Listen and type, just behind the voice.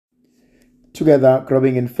Together,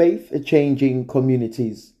 growing in faith, changing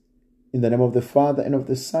communities. In the name of the Father, and of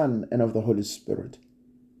the Son, and of the Holy Spirit.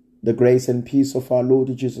 The grace and peace of our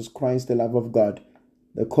Lord Jesus Christ, the love of God,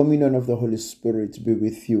 the communion of the Holy Spirit be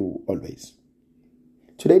with you always.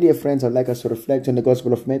 Today, dear friends, I'd like us to reflect on the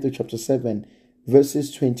Gospel of Matthew chapter 7,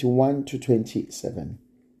 verses 21 to 27.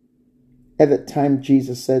 At that time,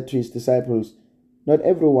 Jesus said to his disciples, "Not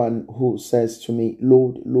everyone who says to me,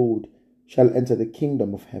 'Lord, Lord,' shall enter the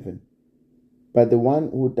kingdom of heaven, but the one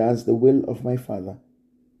who does the will of my Father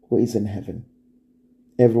who is in heaven.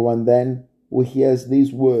 Everyone then who hears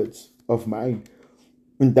these words of mine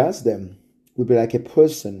and does them will be like a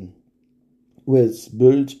person who has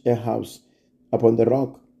built a house upon the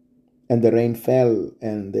rock, and the rain fell,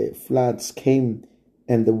 and the floods came,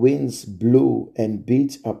 and the winds blew and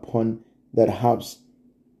beat upon that house,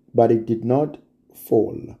 but it did not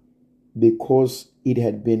fall, because it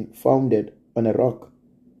had been founded on a rock.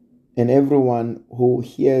 And everyone who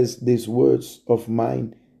hears these words of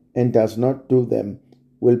mine and does not do them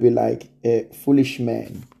will be like a foolish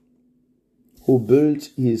man who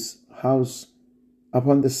built his house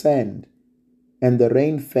upon the sand, and the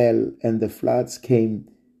rain fell, and the floods came,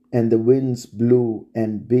 and the winds blew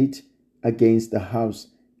and beat against the house,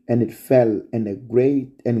 and it fell, and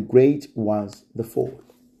great was the fall."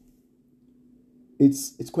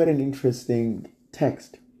 It's quite an interesting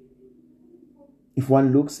text. If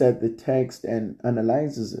one looks at the text and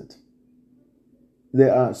analyzes it,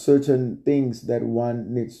 there are certain things that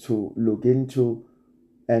one needs to look into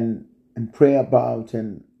and pray about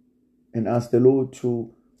and ask the Lord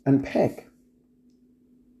to unpack.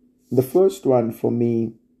 The first one for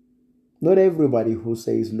me, not everybody who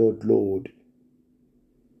says, "Lord, Lord,"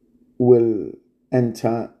 will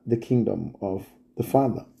enter the kingdom of the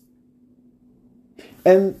Father.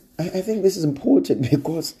 And I think this is important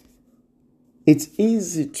because it's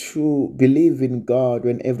easy to believe in God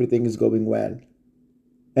when everything is going well.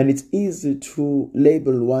 And it's easy to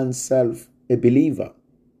label oneself a believer.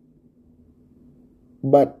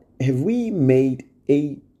 But have we made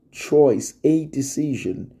a choice, a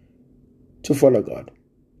decision to follow God?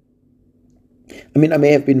 I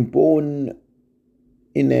may have been born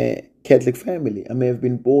in a Catholic family. I may have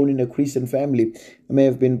been born in a Christian family. I may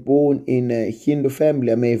have been born in a Hindu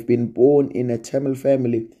family. I may have been born in a Tamil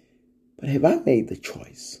family. But have I made the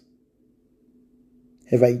choice?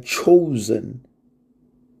 Have I chosen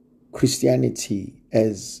Christianity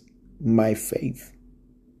as my faith?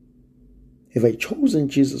 Have I chosen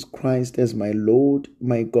Jesus Christ as my Lord,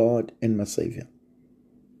 my God, and my Savior?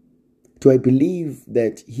 Do I believe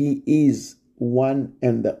that He is one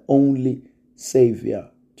and the only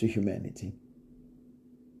Savior to humanity?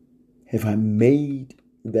 Have I made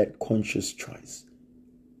that conscious choice?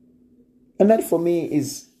 And that for me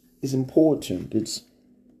is important.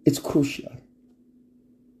 It's crucial.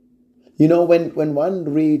 You know, when one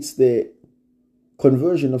reads the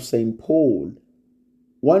conversion of St. Paul,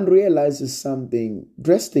 one realizes something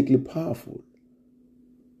drastically powerful.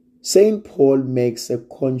 St. Paul makes a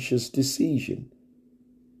conscious decision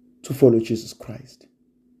to follow Jesus Christ.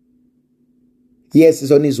 Yes,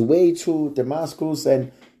 he's on his way to Damascus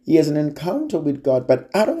and he has an encounter with God, but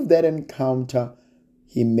out of that encounter,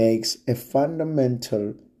 he makes a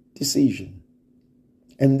fundamental decision.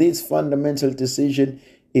 And this fundamental decision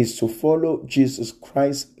is to follow Jesus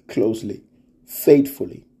Christ closely,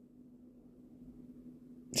 faithfully.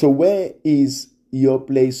 So where is your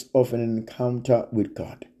place of an encounter with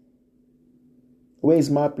God? Where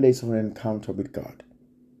is my place of an encounter with God?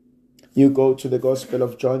 You go to the Gospel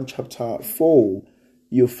of John chapter 4,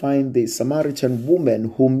 you find the Samaritan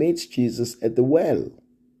woman who meets Jesus at the well.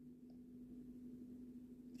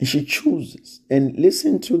 And she chooses. And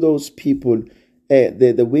listen to those people,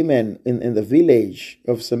 the women in the village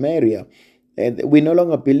of Samaria. And we no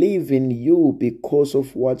longer believe in you because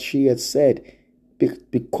of what she has said,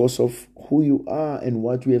 because of who you are and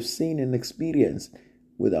what we have seen and experienced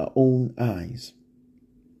with our own eyes.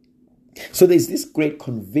 So there's this great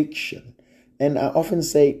conviction. And I often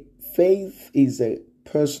say faith is a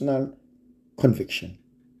personal conviction.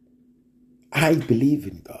 I believe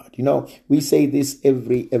in God. You know, we say this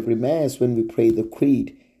every Mass when we pray the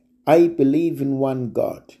creed. I believe in one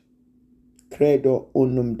God. Credo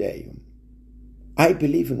unum Deum. I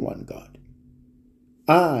believe in one God.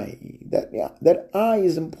 That I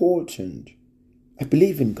is important. I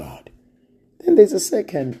believe in God. Then there's a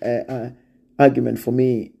second argument for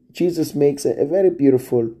me. Jesus makes a very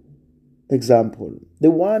beautiful example.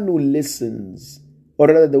 The one who listens, or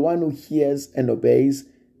rather the one who hears and obeys,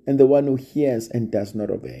 and the one who hears and does not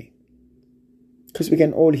obey. Because we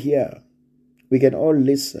can all hear, we can all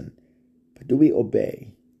listen, but do we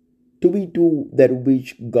obey? Do we do that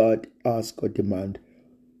which God asks or demands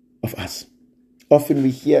of us? Often we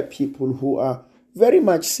hear people who are very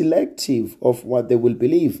much selective of what they will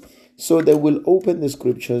believe. So they will open the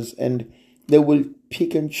scriptures and they will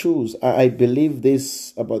pick and choose. I believe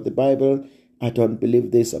this about the Bible. I don't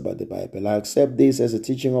believe this about the Bible. I accept this as a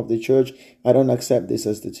teaching of the church. I don't accept this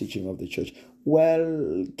as the teaching of the church.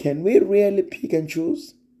 Well, can we really pick and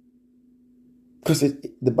choose? Because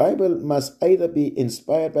the Bible must either be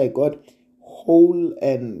inspired by God whole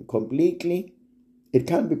and completely. It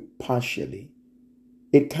can't be partially.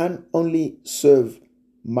 It can't only serve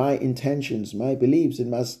my intentions, my beliefs. It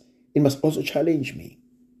must also challenge me.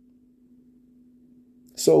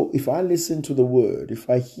 So if I listen to the word, if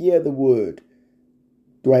I hear the word,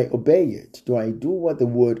 do I obey it? Do I do what the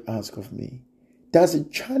word asks of me? Does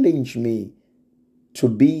it challenge me to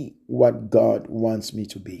be what God wants me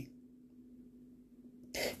to be?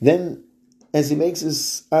 Then, as he makes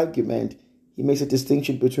his argument, he makes a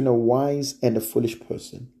distinction between a wise and a foolish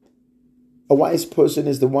person. A wise person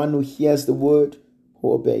is the one who hears the word,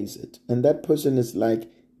 who obeys it. And that person is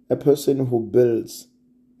like a person who builds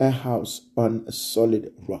a house on a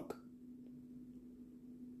solid rock.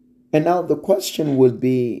 And now the question would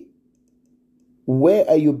be, where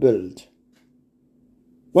are you built?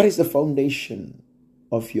 What is the foundation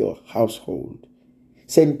of your household?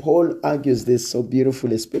 St. Paul argues this so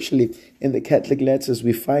beautifully, especially in the Catholic letters.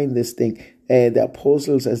 We find this thing, the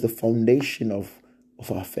apostles as the foundation of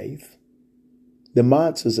our faith. The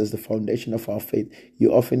martyrs as the foundation of our faith.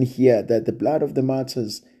 You often hear that the blood of the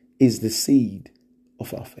martyrs is the seed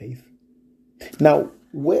of our faith. Now,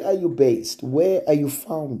 where are you based? Where are you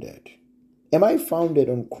founded? Am I founded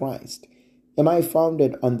on Christ? Am I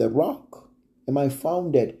founded on the rock? Am I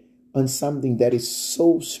founded on something that is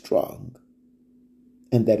so strong?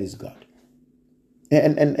 And that is God.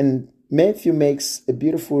 And Matthew makes a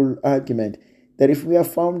beautiful argument that if we are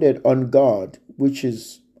founded on God, which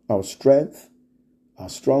is our strength, our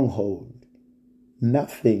stronghold,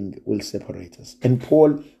 nothing will separate us. And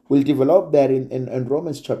Paul will develop that in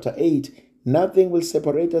Romans chapter 8. Nothing will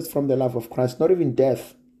separate us from the love of Christ, not even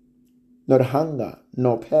death, not hunger,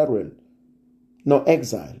 nor peril, nor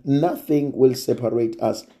exile. Nothing will separate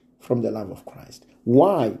us from the love of Christ.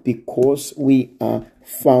 Why? Because we are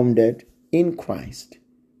founded in Christ.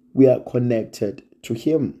 We are connected to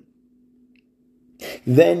Him.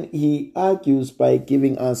 Then he argues by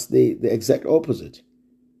giving us the exact opposite.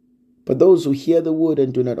 But those who hear the word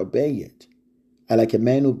and do not obey it are like a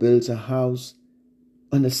man who builds a house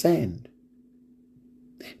on the sand.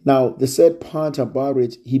 Now, the sad part about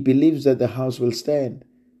it, he believes that the house will stand.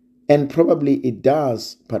 And probably it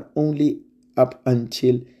does, but only up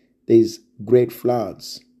until there's great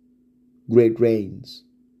floods, great rains.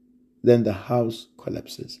 Then the house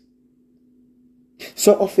collapses.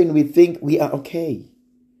 So often we think we are okay.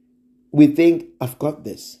 We think, I've got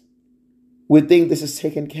this. We think this is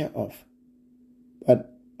taken care of.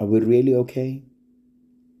 But are we really okay?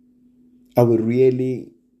 Are we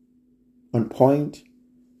really on point?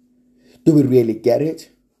 Do we really get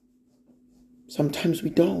it? Sometimes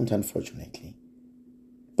we don't, unfortunately.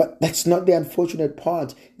 But that's not the unfortunate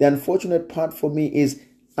part. The unfortunate part for me is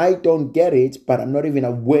I don't get it, but I'm not even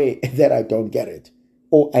aware that I don't get it.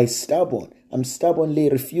 Or I'm stubbornly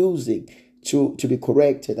refusing to be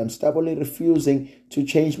corrected. I'm stubbornly refusing to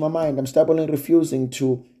change my mind. I'm stubbornly refusing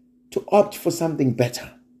to opt for something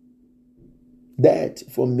better. That,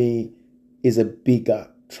 for me, is a bigger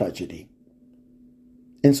tragedy.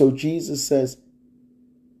 And so Jesus says,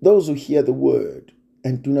 those who hear the word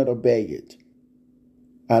and do not obey it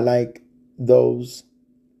are like those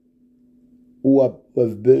who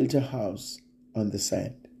have built a house on the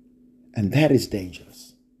sand. And that is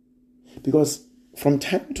dangerous. Because from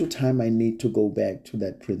time to time, I need to go back to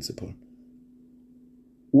that principle.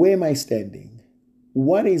 Where am I standing?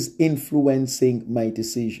 What is influencing my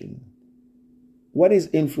decision? What is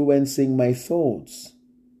influencing my thoughts?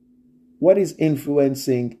 What is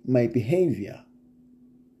influencing my behavior?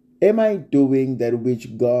 Am I doing that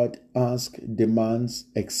which God asks, demands,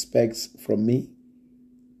 expects from me?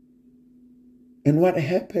 And what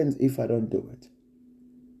happens if I don't do it?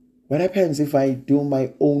 What happens if I do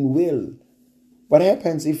my own will? What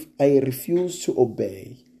happens if I refuse to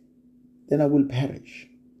obey? Then I will perish.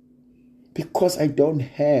 Because I don't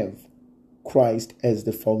have Christ as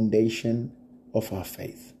the foundation of our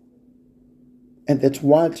faith. And that's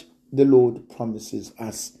what the Lord promises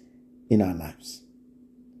us in our lives.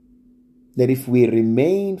 That if we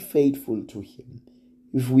remain faithful to Him,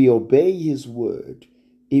 if we obey His word,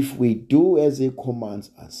 if we do as He commands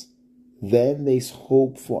us, then there's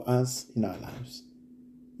hope for us in our lives.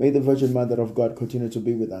 May the Virgin Mother of God continue to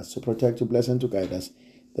be with us, to protect, to bless, and to guide us.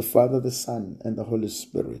 The Father, the Son, and the Holy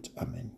Spirit. Amen.